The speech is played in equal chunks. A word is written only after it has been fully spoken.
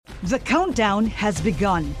The countdown has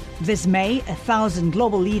begun. This May, 1,000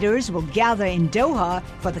 global leaders will gather in Doha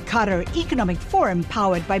for the Qatar Economic Forum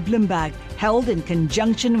powered by Bloomberg, held in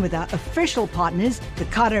conjunction with our official partners, the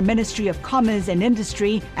Qatar Ministry of Commerce and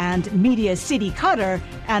Industry and Media City Qatar,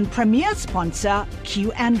 and premier sponsor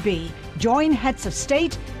QNB. Join heads of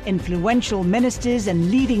state, influential ministers,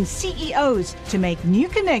 and leading CEOs to make new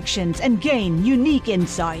connections and gain unique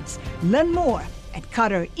insights. Learn more at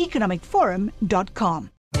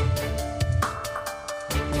QatarEconomicForum.com.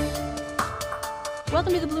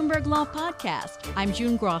 Welcome to the Bloomberg Law Podcast. I'm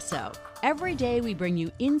June Grosso. Every day we bring you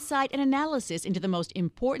insight and analysis into the most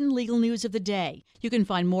important legal news of the day. You can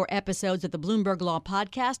find more episodes of the Bloomberg Law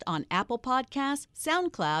Podcast on Apple Podcasts,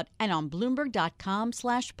 SoundCloud, and on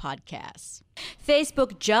Bloomberg.com/podcasts.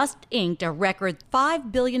 Facebook just inked a record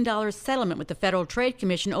 $5 billion settlement with the Federal Trade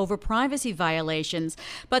Commission over privacy violations,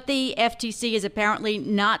 but the FTC is apparently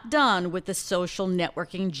not done with the social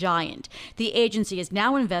networking giant. The agency is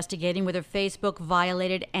now investigating whether Facebook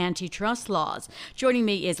violated antitrust laws. Joining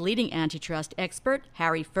me is leading antitrust expert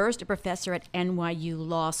Harry First, a professor at NYU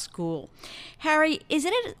Law School. Harry,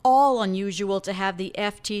 isn't it at all unusual to have the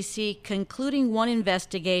FTC concluding one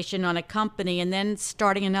investigation on a company and then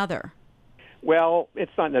starting another? Well,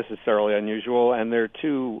 it's not necessarily unusual, and they're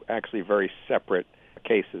two actually very separate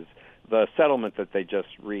cases. The settlement that they just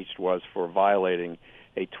reached was for violating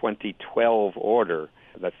a 2012 order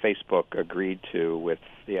that Facebook agreed to with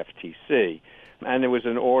the FTC. And it was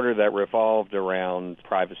an order that revolved around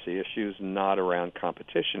privacy issues, not around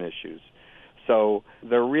competition issues. So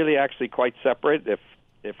they're really actually quite separate.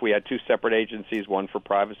 If we had two separate agencies, one for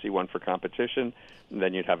privacy, one for competition,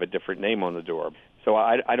 then you'd have a different name on the door. So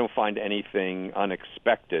I don't find anything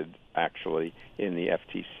unexpected, actually, in the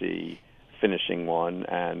FTC finishing one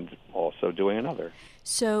and also doing another.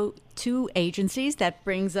 So two agencies, that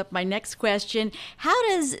brings up my next question. How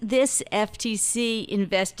does this FTC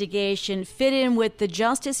investigation fit in with the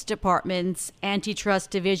Justice Department's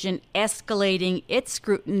antitrust division escalating its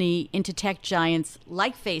scrutiny into tech giants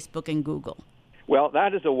like Facebook and Google? Well,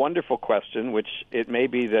 that is a wonderful question, which it may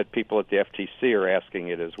be that people at the FTC are asking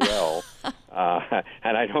it as well,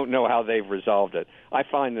 and I don't know how they've resolved it. I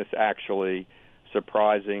find this actually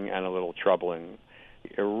surprising and a little troubling.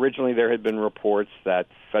 Originally, there had been reports that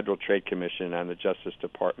Federal Trade Commission and the Justice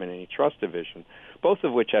Department Antitrust Division, both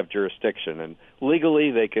of which have jurisdiction, and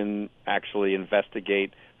legally they can actually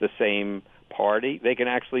investigate the same party. They can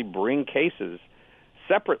actually bring cases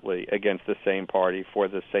separately against the same party for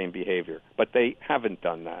the same behavior, but they haven't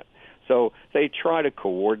done that. So they try to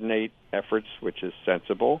coordinate efforts, which is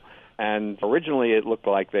sensible, and originally it looked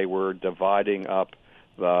like they were dividing up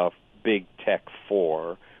the big tech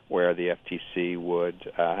four, where the FTC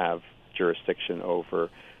would have jurisdiction over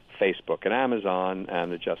Facebook and Amazon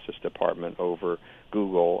and the Justice Department over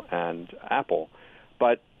Google and Apple.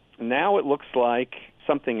 But now it looks like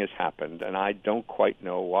something has happened, and I don't quite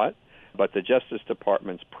know what. But the Justice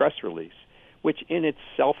Department's press release, which in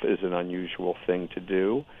itself is an unusual thing to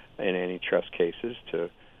do in antitrust cases, to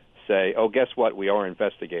say, oh, guess what, we are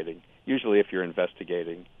investigating. Usually if you're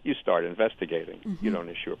investigating, you start investigating. Mm-hmm. You don't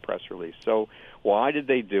issue a press release. So why did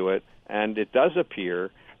they do it? And it does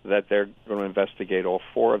appear that they're going to investigate all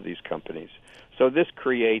four of these companies. So this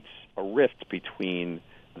creates a rift between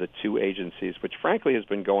the two agencies, which frankly has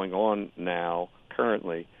been going on now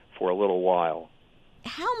currently for a little while.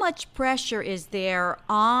 How much pressure is there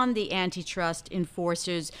on the antitrust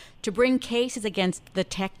enforcers to bring cases against the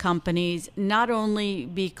tech companies, not only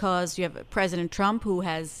because you have President Trump who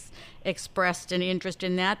has expressed an interest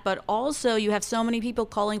in that, but also you have so many people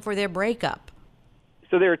calling for their breakup?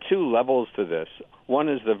 So there are two levels to this. One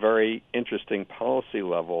is the very interesting policy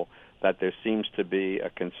level that there seems to be a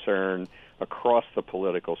concern across the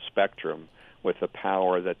political spectrum with the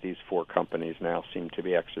power that these four companies now seem to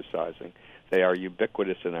be exercising. They are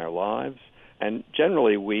ubiquitous in our lives, and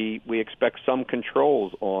generally we expect some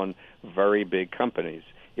controls on very big companies.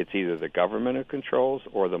 It's either the government who controls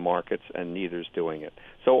or the markets, and neither's doing it.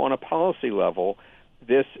 So on a policy level,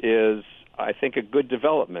 this is, I think, a good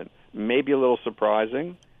development. Maybe a little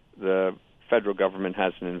surprising. The federal government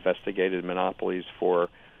hasn't investigated monopolies for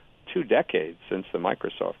 2 decades, since the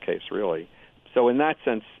Microsoft case, really. So in that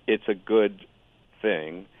sense, it's a good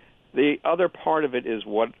thing. The other part of it is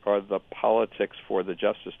what are the politics for the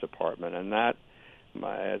Justice Department, and that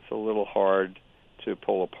it's a little hard to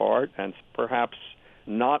pull apart, and perhaps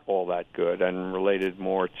not all that good, and related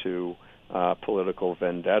more to political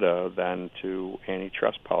vendetta than to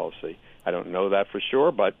antitrust policy. I don't know that for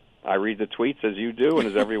sure, but I read the tweets as you do and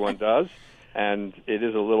as everyone does, and it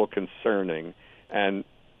is a little concerning. And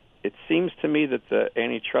it seems to me that the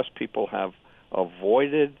antitrust people have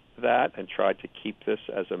avoided that and tried to keep this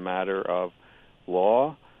as a matter of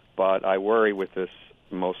law. But I worry with this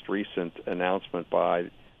most recent announcement by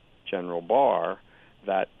General Barr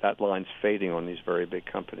that line's fading on these very big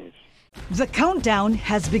companies. The countdown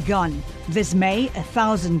has begun. This May,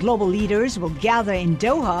 1,000 global leaders will gather in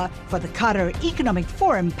Doha for the Qatar Economic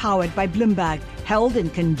Forum powered by Bloomberg, held in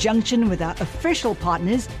conjunction with our official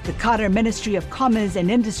partners, the Qatar Ministry of Commerce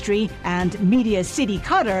and Industry and Media City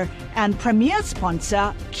Qatar, and premier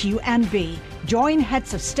sponsor QNB. Join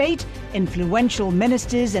heads of state, influential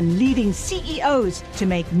ministers, and leading CEOs to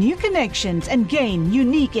make new connections and gain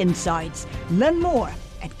unique insights. Learn more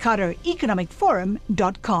at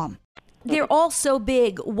QatarEconomicForum.com. They're all so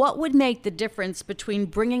big. What would make the difference between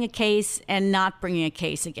bringing a case and not bringing a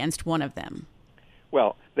case against one of them?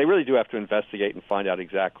 Well, they really do have to investigate and find out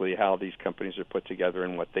exactly how these companies are put together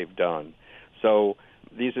and what they've done. So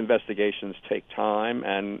these investigations take time,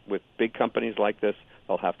 and with big companies like this,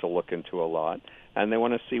 they'll have to look into a lot. And they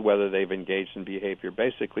want to see whether they've engaged in behavior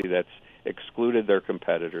basically that's excluded their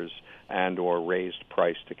competitors and or raised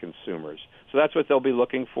price to consumers. So that's what they'll be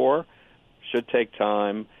looking for. Should take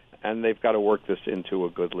time, and they've got to work this into a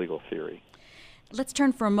good legal theory. Let's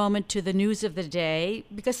turn for a moment to the news of the day,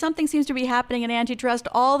 because something seems to be happening in antitrust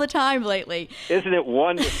all the time lately. Isn't it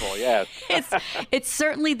wonderful? Yes. It's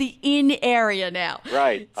certainly the in area now.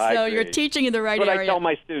 Right. So you're teaching in the right area. That's what area. I tell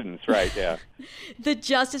my students, right, yeah. The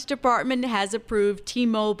Justice Department has approved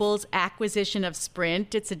T-Mobile's acquisition of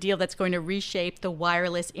Sprint. It's a deal that's going to reshape the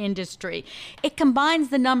wireless industry. It combines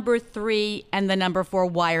the number 3 and the number 4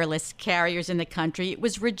 wireless carriers in the country. It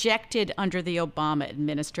was rejected under the Obama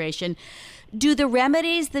administration. Do the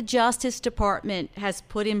remedies the Justice Department has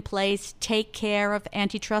put in place take care of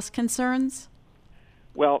antitrust concerns?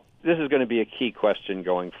 Well, this is going to be a key question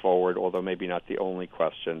going forward, although maybe not the only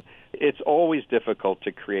question. It's always difficult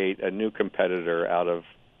to create a new competitor out of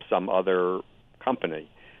some other company,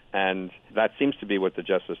 and that seems to be what the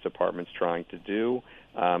Justice Department's trying to do.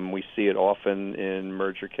 We see it often in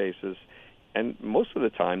merger cases, and most of the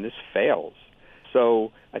time this fails.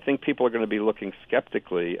 So I think people are going to be looking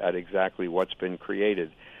skeptically at exactly what's been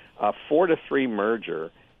created. A 4-3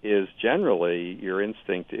 merger is generally, your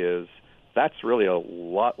instinct is, that's really a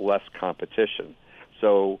lot less competition.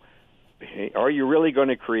 So are you really going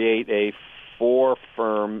to create a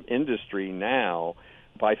 4-firm industry now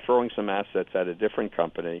by throwing some assets at a different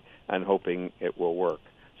company and hoping it will work?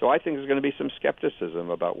 So I think there's going to be some skepticism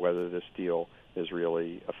about whether this deal is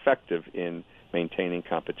really effective in maintaining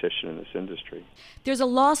competition in this industry. There's a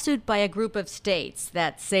lawsuit by a group of states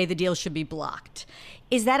that say the deal should be blocked.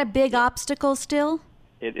 Is that a big obstacle still?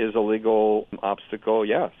 It is a legal obstacle,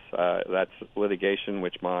 yes. That's litigation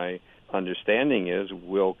which my understanding is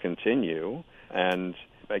will continue. And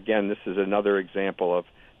again, this is another example of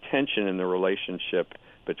tension in the relationship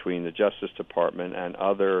between the Justice Department and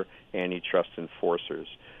other antitrust enforcers.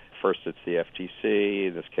 First, it's the FTC.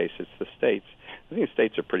 In this case, it's the states. I think the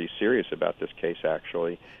states are pretty serious about this case,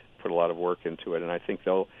 actually, put a lot of work into it, and I think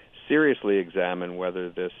they'll seriously examine whether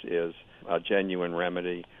this is a genuine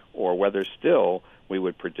remedy or whether still we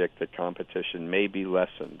would predict that competition may be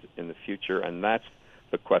lessened in the future, and that's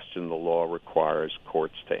the question the law requires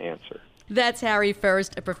courts to answer. That's Harry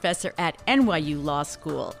First, a professor at NYU Law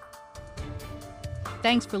School.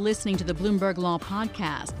 Thanks for listening to the Bloomberg Law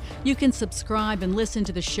Podcast. You can subscribe and listen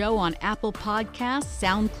to the show on Apple Podcasts,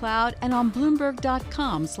 SoundCloud, and on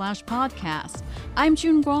Bloomberg.com/podcast. I'm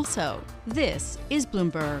June Grosso. This is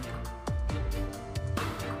Bloomberg.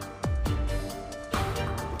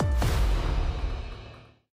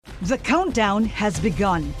 The countdown has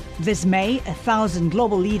begun. This May, 1,000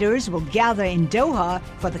 global leaders will gather in Doha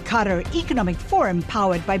for the Qatar Economic Forum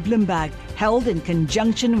powered by Bloomberg, held in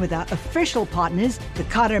conjunction with our official partners, the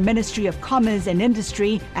Qatar Ministry of Commerce and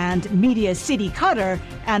Industry and Media City Qatar,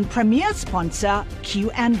 and premier sponsor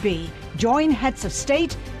QNB. Join heads of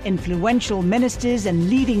state, influential ministers, and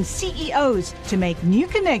leading CEOs to make new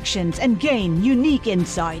connections and gain unique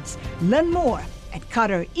insights. Learn more at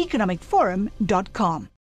QatarEconomicForum.com.